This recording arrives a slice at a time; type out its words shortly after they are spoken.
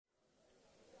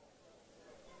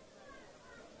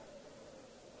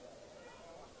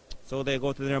So they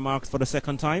go to their marks for the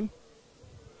second time.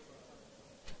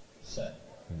 Set.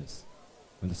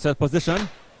 In the set position.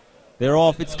 They're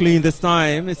off. It's clean this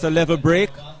time. It's a level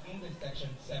break.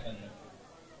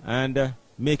 And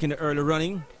making the early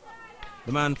running.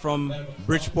 The man from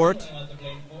Bridgeport.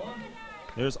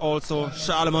 There's also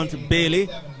Charlemont Bailey,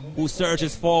 who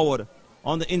surges forward.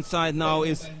 On the inside now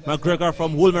is McGregor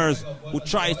from Wolmer's, who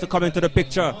tries to come into the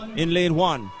picture in lane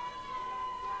 1.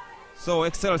 So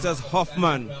Excelsior's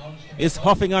Hoffman is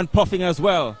huffing and puffing as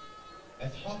well.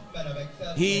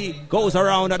 He goes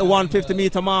around at the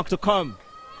 150-meter mark to come.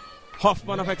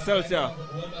 Hoffman of Excelsior.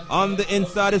 On the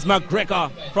inside is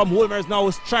McGregor from Wolmer's now,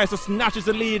 who tries to snatch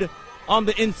the lead on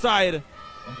the inside.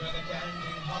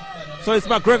 So it's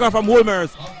McGregor from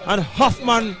Wolmer's and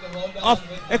Hoffman of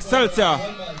Excelsior.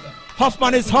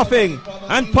 Hoffman is huffing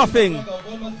and puffing.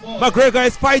 McGregor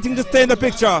is fighting to stay in the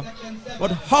picture.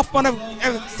 But Hoffman of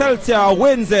Excelsior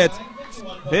wins it.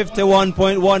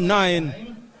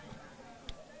 51.19.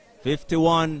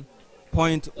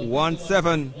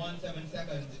 51.17.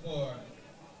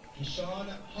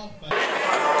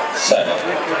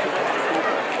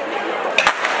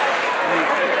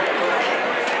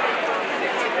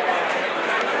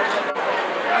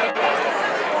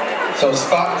 So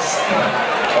Scots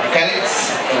of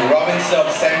Kelly's, Robinson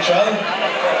of Central.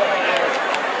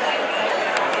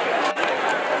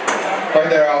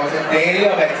 Further out, Daly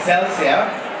of Excelsior.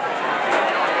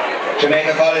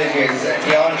 Jamaica College is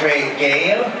DeAndre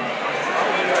Gale.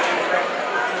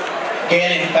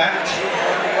 Gale, in fact,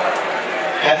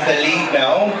 has the lead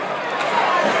now.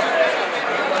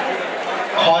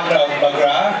 Honda of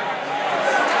McGrath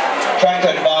trying to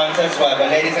advance as well, but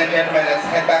ladies and gentlemen, let's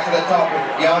head back to the top with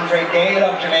DeAndre Gale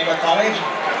of Jamaica College.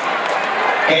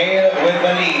 Gale with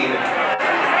the lead.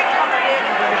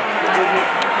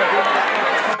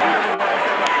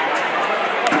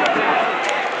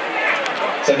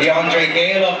 So DeAndre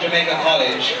Gale of Jamaica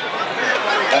College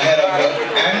ahead of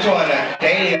Antoine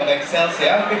Daly of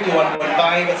Excelsior,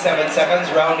 51.57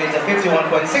 seconds, round into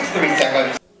 51.63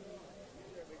 seconds.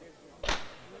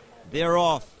 They're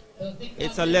off.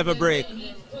 It's a level break.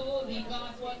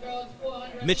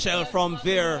 Mitchell from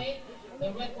Veer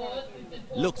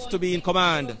looks to be in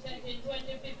command,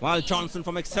 while Johnson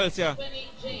from Excelsior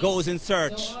goes in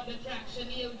search.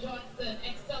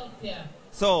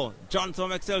 So Johnson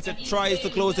from Excelsior tries to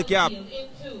close the gap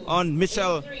on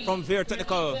Mitchell from Veer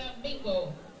Technical.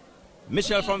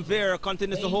 Mitchell from Veer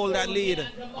continues to hold that lead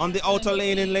on the outer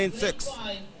lane in lane 6.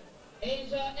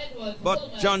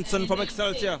 But Johnson from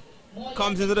Excelsior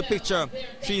comes into the picture.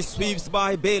 She sweeps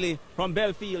by Bailey from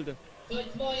Belfield.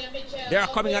 They are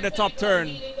coming at the top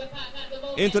turn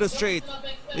into the straight.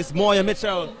 It's Moya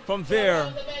Mitchell from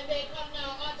Veer.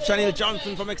 Chanel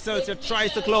Johnson from Excelsior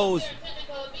tries to close,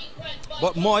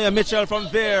 but Moya Mitchell from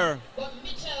Veer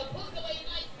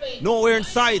nowhere in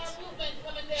sight.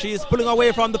 She's pulling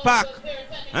away from the pack,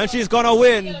 and she's gonna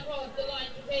win.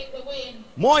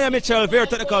 Moya Mitchell, Veer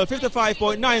Technical,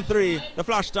 55.93 the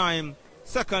flash time.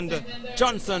 Second,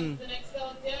 Johnson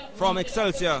from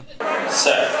Excelsior.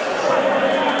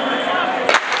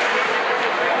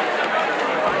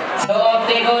 So off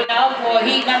they go now for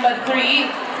heat number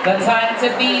 3. The time to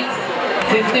beat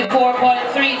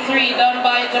 54.33 done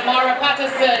by Jamara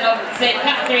Patterson of St.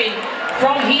 Catherine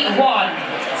from heat 1.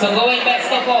 So going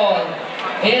best of all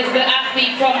is the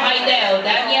athlete from Hydel,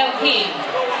 Danielle King.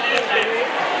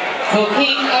 So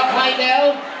King of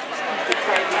Hydel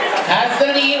has the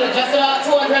lead with just about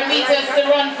 200 meters to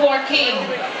run for King.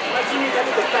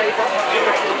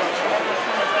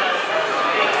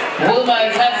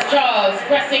 Wolmer's has Charles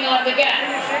pressing on the gas.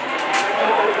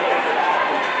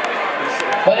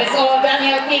 But it's all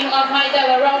Danielle King of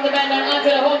Hydel around the bend and onto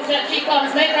the home stretch she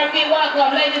comes. Make her feel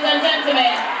welcome, ladies and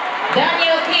gentlemen.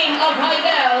 Danielle King of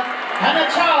Hydel and a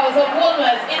Charles of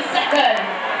Wolmer's in second.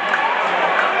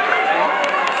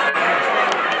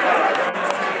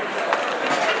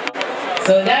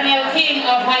 So Danielle King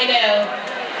of Hydel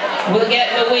will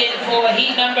get the win for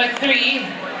heat number 3.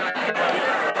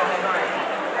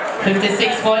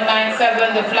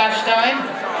 56.97 the flash time.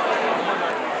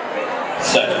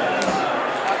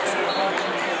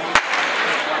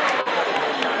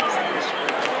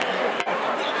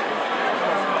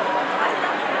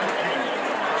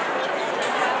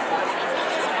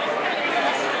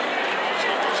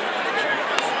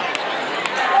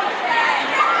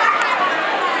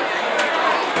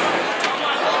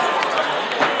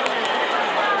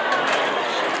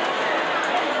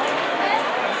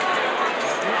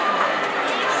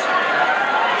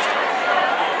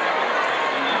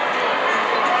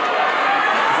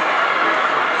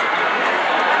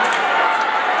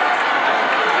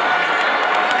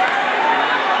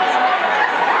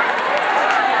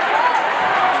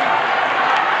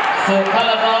 So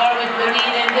Calabar with the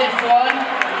lead in this one.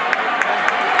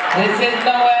 This is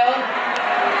Noel.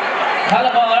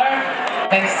 Calabar,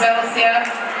 Excelsior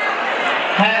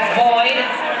has Boyd,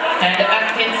 and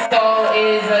Atkinson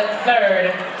is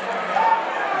third.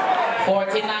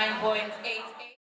 49.